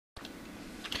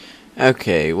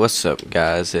Okay, what's up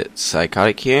guys, it's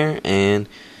Sykotik here, and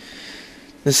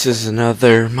this is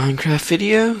another Minecraft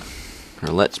video, or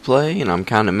Let's Play, and I'm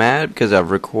kinda mad because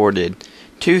I've recorded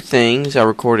two things. I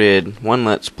recorded one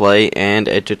Let's Play and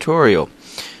a tutorial.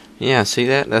 Yeah, see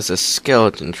that? That's a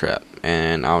skeleton trap,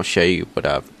 and I'll show you what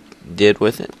I did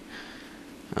with it.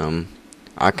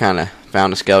 I kinda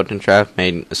found a skeleton trap,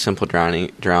 made a simple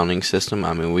drowning system.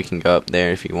 I mean, we can go up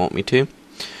there if you want me to.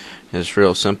 It's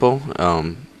real simple.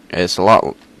 It's a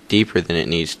lot deeper than it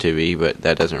needs to be, but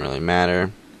that doesn't really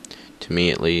matter, to me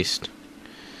at least.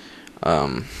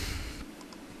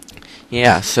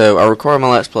 Yeah, so I recorded my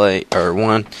Let's Play, or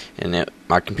one, and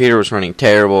my computer was running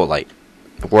terrible, like,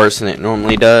 worse than it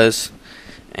normally does,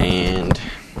 and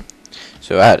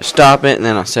so I had to stop it, and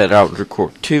then I said I would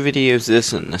record two videos,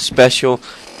 this and a special.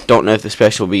 Don't know if the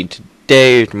special will be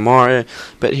today or tomorrow,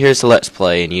 but here's the Let's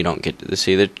Play, and you don't get to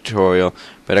see the tutorial,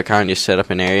 but I kind of just set up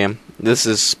an area.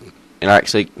 It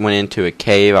actually went into a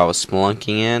cave I was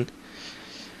spelunking in,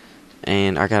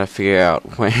 and I gotta figure out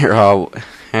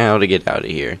how to get out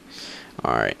of here.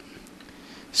 Alright,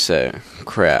 so,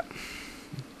 crap.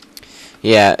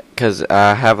 Yeah, because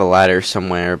I have a ladder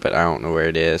somewhere, but I don't know where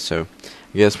it is, so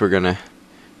I guess we're gonna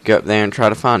go up there and try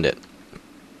to find it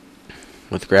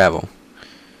with gravel,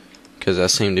 because I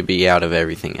seem to be out of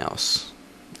everything else.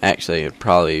 Actually, it'd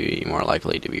probably be more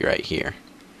likely to be right here.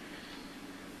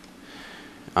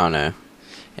 I don't know,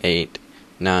 8,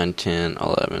 9, 10,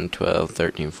 11, 12,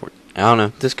 13, 14. I don't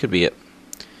know, this could be it.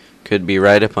 Could be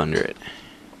right up under it.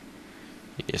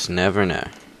 You just never know.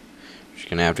 Just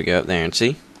gonna have to go up there and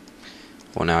see.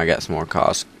 Well, now I got some more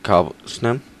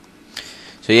cobblestone.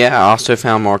 So yeah, I also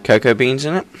found more cocoa beans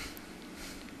in it.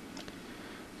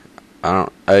 Oh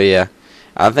yeah,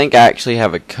 I think I actually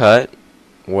have a cut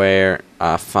where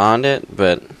I found it,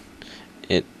 but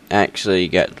it actually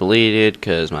got deleted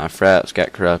because my fraps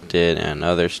got corrupted and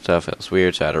other stuff else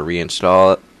weird, so I had to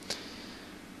reinstall it.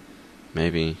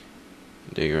 Maybe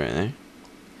dig right there.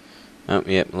 Oh,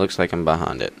 yep, looks like I'm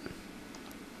behind it.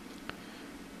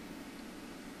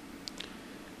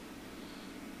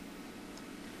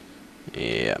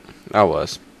 Yeah, I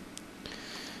was.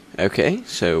 Okay,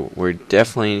 so we're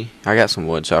definitely... I got some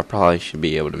wood, so I probably should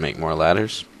be able to make more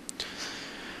ladders.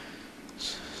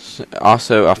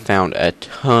 Also, I found a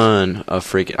ton of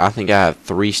freaking... I think I have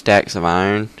 3 stacks of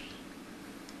iron.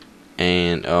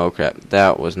 And, oh crap,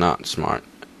 that was not smart.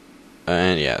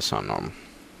 And yeah, it's not normal.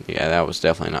 Yeah, that was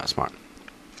definitely not smart.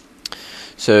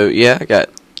 So, yeah, I got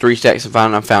 3 stacks of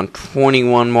iron. I found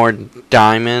 21 more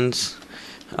diamonds.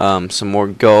 Some more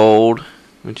gold,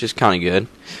 which is kind of good.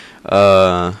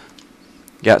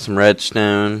 Got some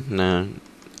redstone.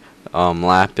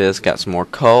 Lapis. Got some more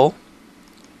coal.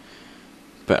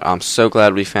 But I'm so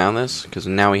glad we found this, because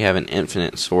now we have an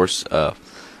infinite source of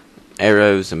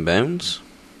arrows and bones,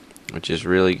 which is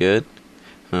really good.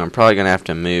 And I'm probably going to have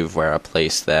to move where I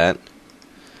place that.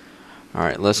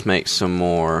 Alright, let's make some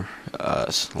more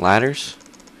ladders.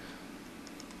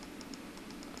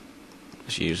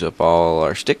 Let's use up all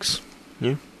our sticks.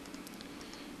 Yeah.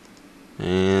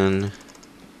 And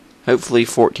hopefully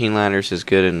 14 ladders is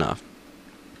good enough.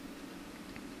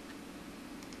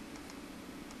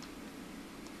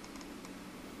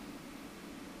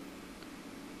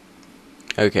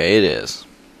 Okay, it is.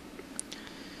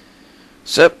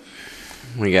 So,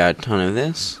 we got a ton of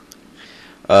this.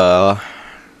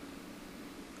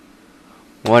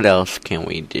 What else can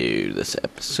we do this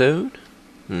episode?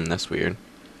 That's weird.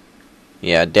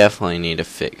 Yeah, I definitely need to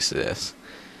fix this.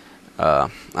 I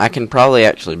can probably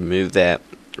actually move that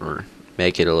or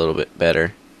make it a little bit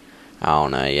better. I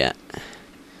don't know yet.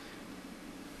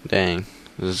 Dang,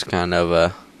 this is kind of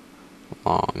a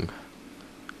long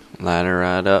ladder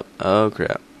right up. Oh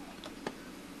crap.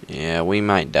 Yeah, we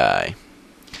might die.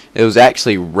 It was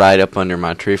actually right up under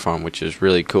my tree farm, which is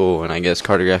really cool, and I guess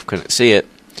Cartograph couldn't see it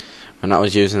when I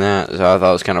was using that, so I thought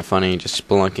it was kind of funny just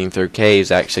spelunking through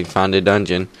caves, actually find a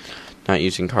dungeon, not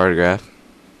using Cartograph.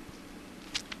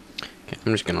 Okay,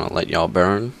 I'm just gonna let y'all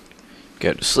burn,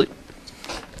 go to sleep.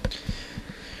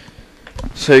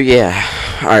 So yeah,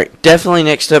 alright, definitely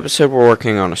next episode we're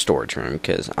working on a storage room,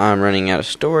 because I'm running out of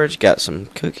storage. Got some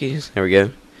cookies, there we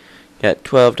go. Got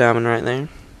 12 diamond right there.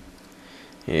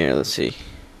 Here, let's see.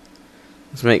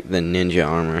 Let's make the ninja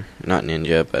armor, not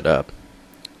ninja, but I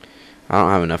don't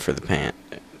have enough for the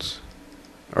pants.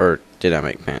 Or did I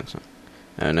make pants?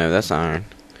 Oh no, that's iron.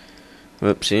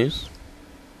 Whoopsies.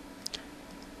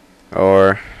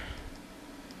 Or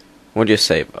we'll just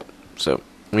save up. So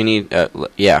we need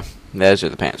yeah, those are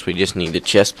the pants. We just need the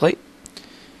chest plate.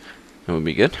 That would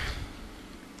be good.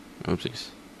 Oopsies.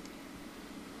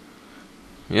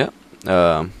 Yep.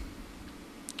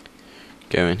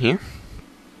 go in here.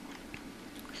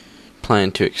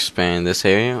 Plan to expand this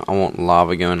area. I want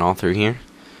lava going all through here.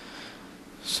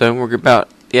 So we're about,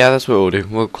 yeah, that's what we'll do.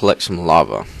 We'll collect some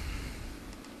lava.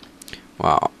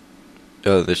 Wow.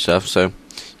 Other stuff. So,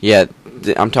 yeah,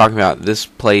 I'm talking about this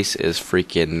place is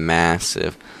freaking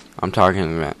massive. I'm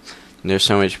talking about there's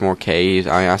so much more caves.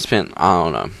 I spent, I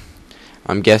don't know,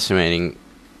 I'm guesstimating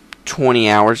 20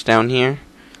 hours down here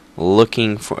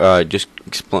looking for just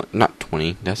not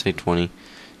 20. Did I say 20?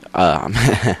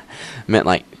 Meant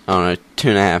like, I don't know,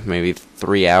 2.5, maybe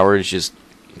 3 hours just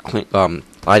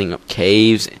lighting up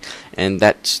caves, and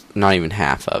that's not even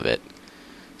half of it.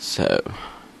 So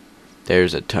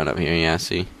there's a ton up here. Yeah,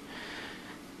 see,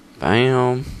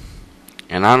 bam.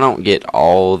 And I don't get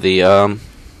all the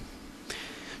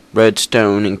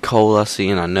redstone and coal I see,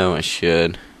 and I know I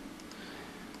should.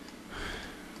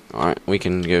 Alright, we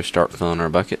can go start filling our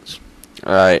buckets.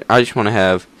 Alright, I just want to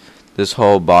have this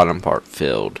whole bottom part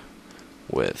filled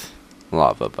with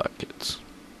lava buckets.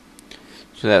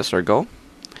 So that's our goal.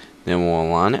 Then we'll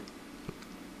align it,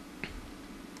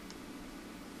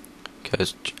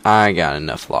 because I got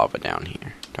enough lava down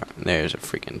here. There's a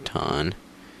freaking ton.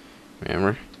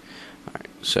 Remember? Alright,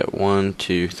 so 1,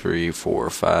 2, 3, 4,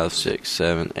 5, 6,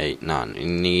 7, 8, 9. We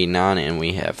need 9, and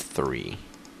we have 3.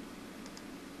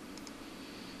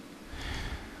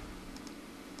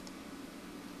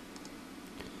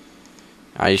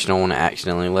 I just don't want to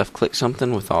accidentally left click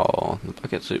something with all the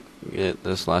buckets that get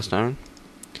this last iron.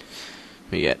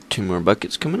 We got 2 more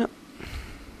buckets coming up.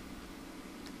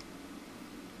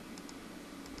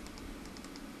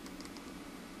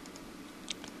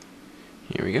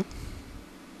 Here we go.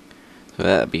 So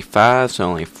that'd be 5, so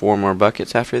only 4 more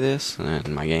buckets after this, and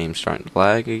then my game's starting to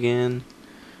lag again,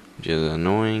 which is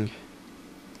annoying.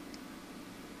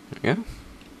 There we go.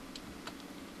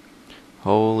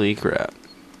 Holy crap.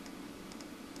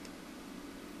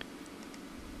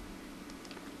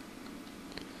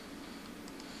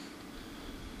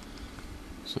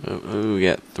 So, ooh, we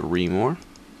got 3 more.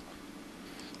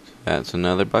 So that's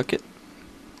another bucket.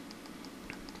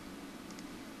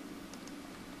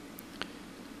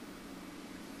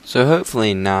 So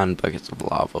hopefully 9 buckets of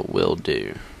lava will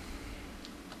do.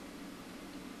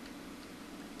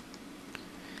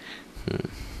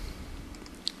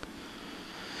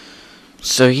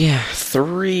 So yeah,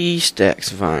 3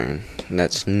 stacks of iron.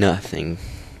 That's nothing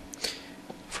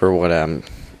for what I'm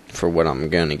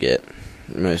gonna get.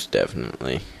 Most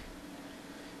definitely.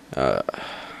 Got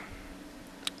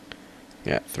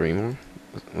 3 more.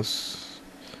 Let's.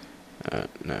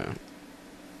 No.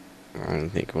 I don't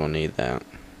think we'll need that.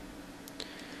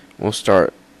 We'll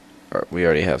start. We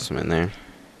already have some in there.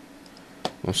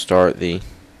 We'll start the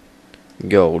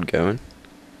gold going.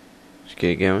 Let's get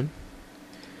it going.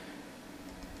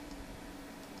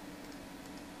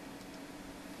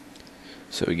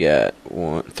 So we got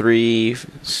 1, 3,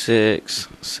 6,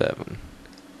 7,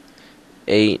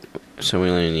 8. So we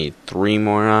only need 3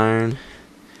 more iron,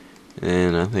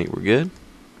 and I think we're good.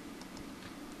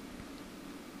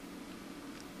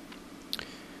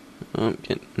 I'm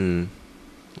getting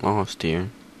lost here.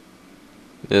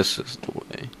 This is the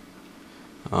way.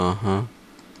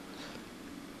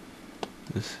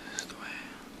 This is the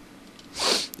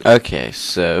way. Okay,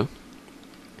 so.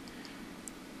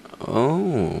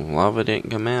 Oh, lava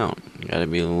didn't come out. Gotta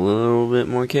be a little bit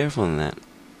more careful than that.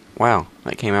 Wow,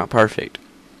 that came out perfect.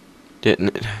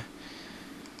 Didn't it?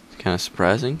 It's kind of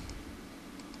surprising.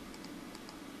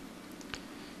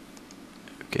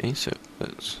 Okay, so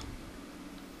let's.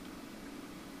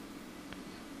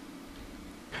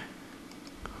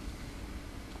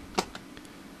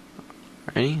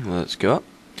 Alrighty, let's go up.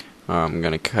 I'm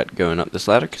gonna cut going up this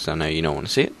ladder because I know you don't want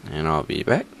to see it, and I'll be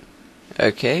back.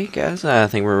 Okay, guys, I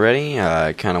think we're ready.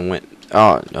 I kind of went.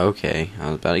 Oh, okay. I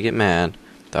was about to get mad.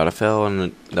 Thought I fell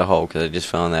in the hole because I just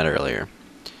fell in that earlier.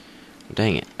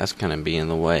 Dang it, that's kind of being in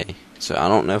the way. So I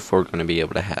don't know if we're going to be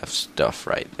able to have stuff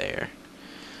right there.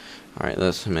 Alright,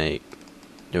 let's make.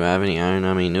 Do I have any iron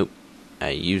on me? Nope. I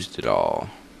used it all.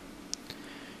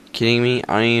 Kidding me?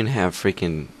 I don't even have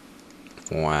freaking.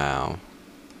 Wow.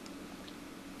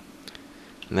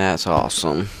 That's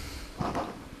awesome.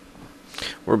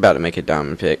 We're about to make a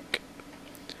diamond pick.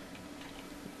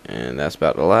 And that's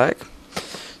about to lag.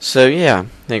 So yeah,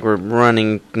 I think we're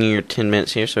running near 10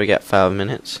 minutes here, so we got 5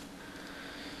 minutes.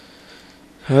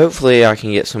 Hopefully I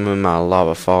can get some of my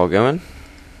lava fall going.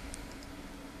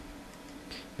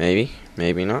 Maybe,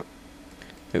 maybe not.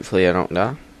 Hopefully I don't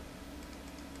die.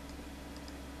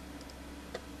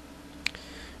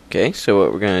 Okay, so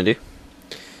what we're going to do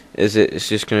is it's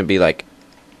just going to be like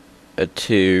a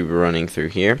tube running through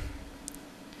here.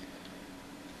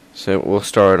 So we'll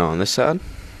start on this side,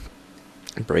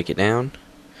 break it down.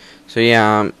 So yeah,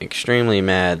 I'm extremely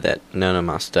mad that none of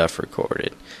my stuff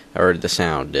recorded, or the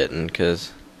sound didn't,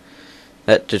 because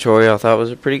that tutorial I thought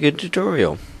was a pretty good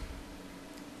tutorial.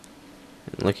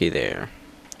 And looky there.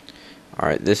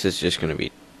 Alright, this is just going to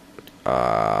be,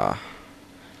 alright,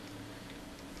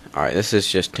 this is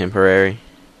just temporary,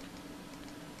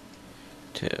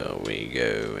 till we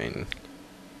go and,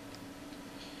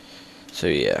 so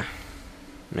yeah,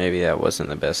 maybe that wasn't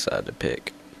the best side to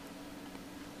pick.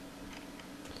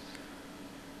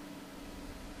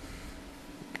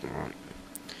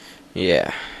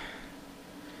 Yeah.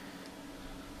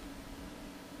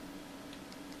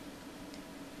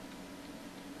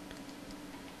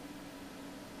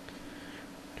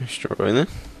 Destroy them.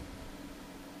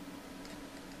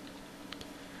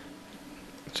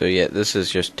 So yeah, this is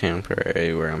just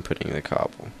temporary where I'm putting the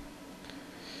cobble.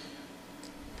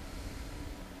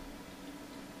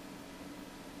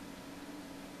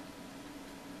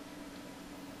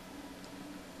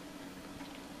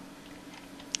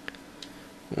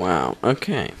 Wow,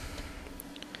 okay.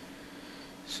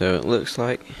 So it looks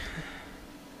like,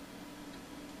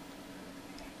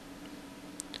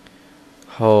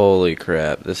 holy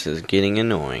crap, this is getting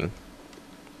annoying.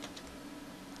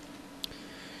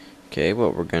 Okay,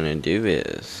 what we're gonna do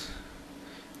is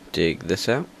dig this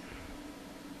out.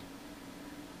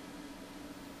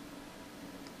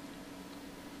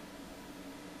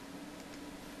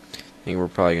 I think we're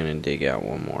probably gonna dig out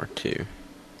one more too,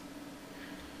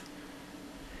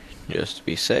 just to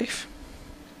be safe.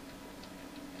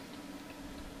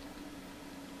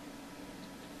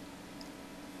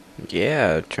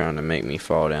 Yeah, trying to make me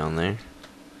fall down there.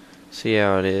 See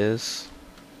how it is?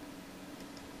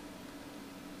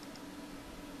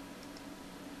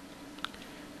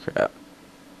 Crap.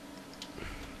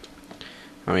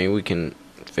 I mean, we can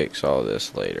fix all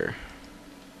this later.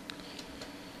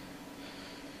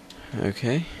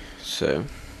 Okay, so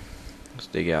let's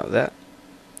dig out that.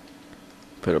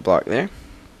 Put a block there.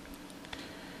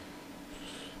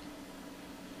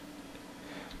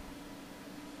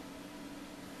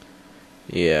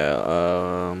 Yeah,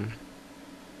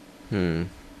 I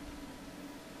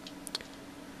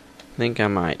think I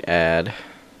might add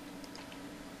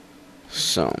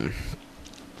some.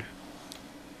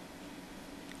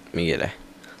 Let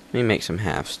me make some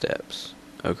half steps.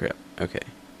 Oh crap, okay.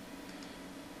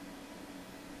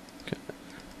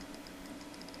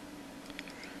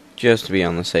 Just to be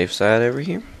on the safe side over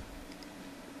here.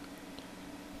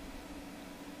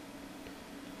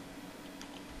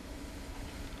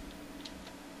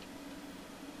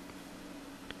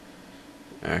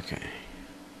 Okay.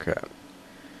 Crap.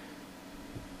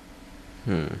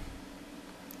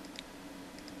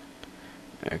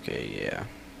 Okay, yeah.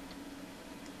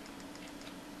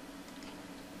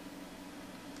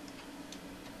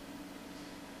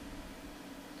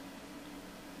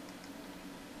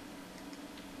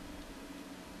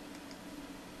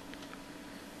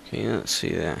 Okay, let's see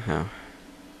that how.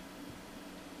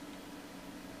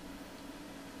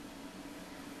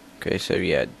 Okay, so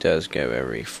yeah, it does go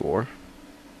every 4.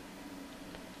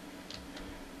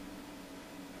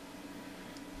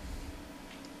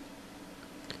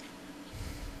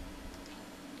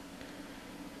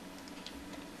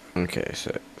 Okay,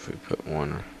 so if we put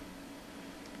one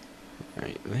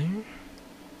right there.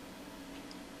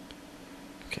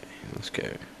 Okay, let's go.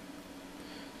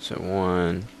 So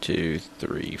 1, 2,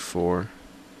 3, 4.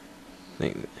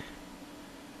 See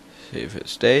if it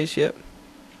stays. Yep.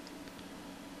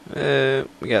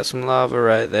 We got some lava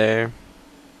right there.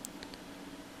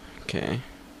 Okay.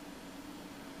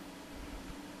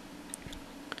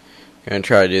 Gonna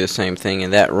try to do the same thing,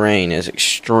 and that rain is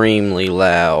extremely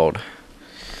loud.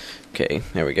 Okay,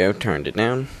 there we go. Turned it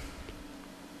down.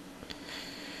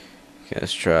 Okay,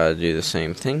 let's try to do the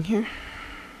same thing here.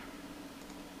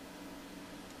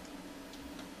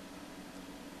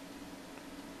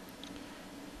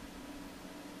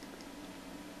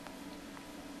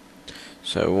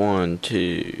 So 1,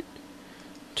 2,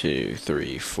 2,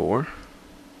 3, 4.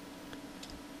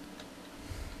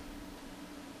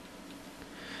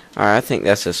 Alright, I think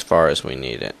that's as far as we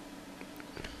need it.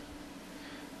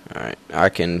 Alright, I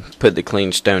can put the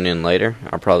clean stone in later.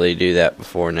 I'll probably do that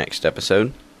before next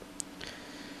episode.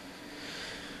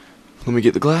 Let me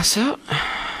get the glass out.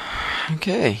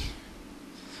 Okay.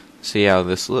 See how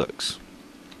this looks.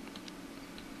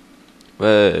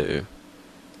 Whoa.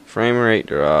 Frame rate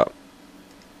drop.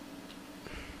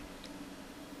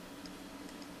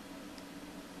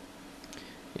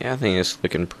 Yeah, I think it's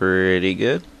looking pretty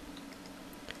good.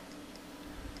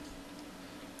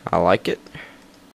 I like it.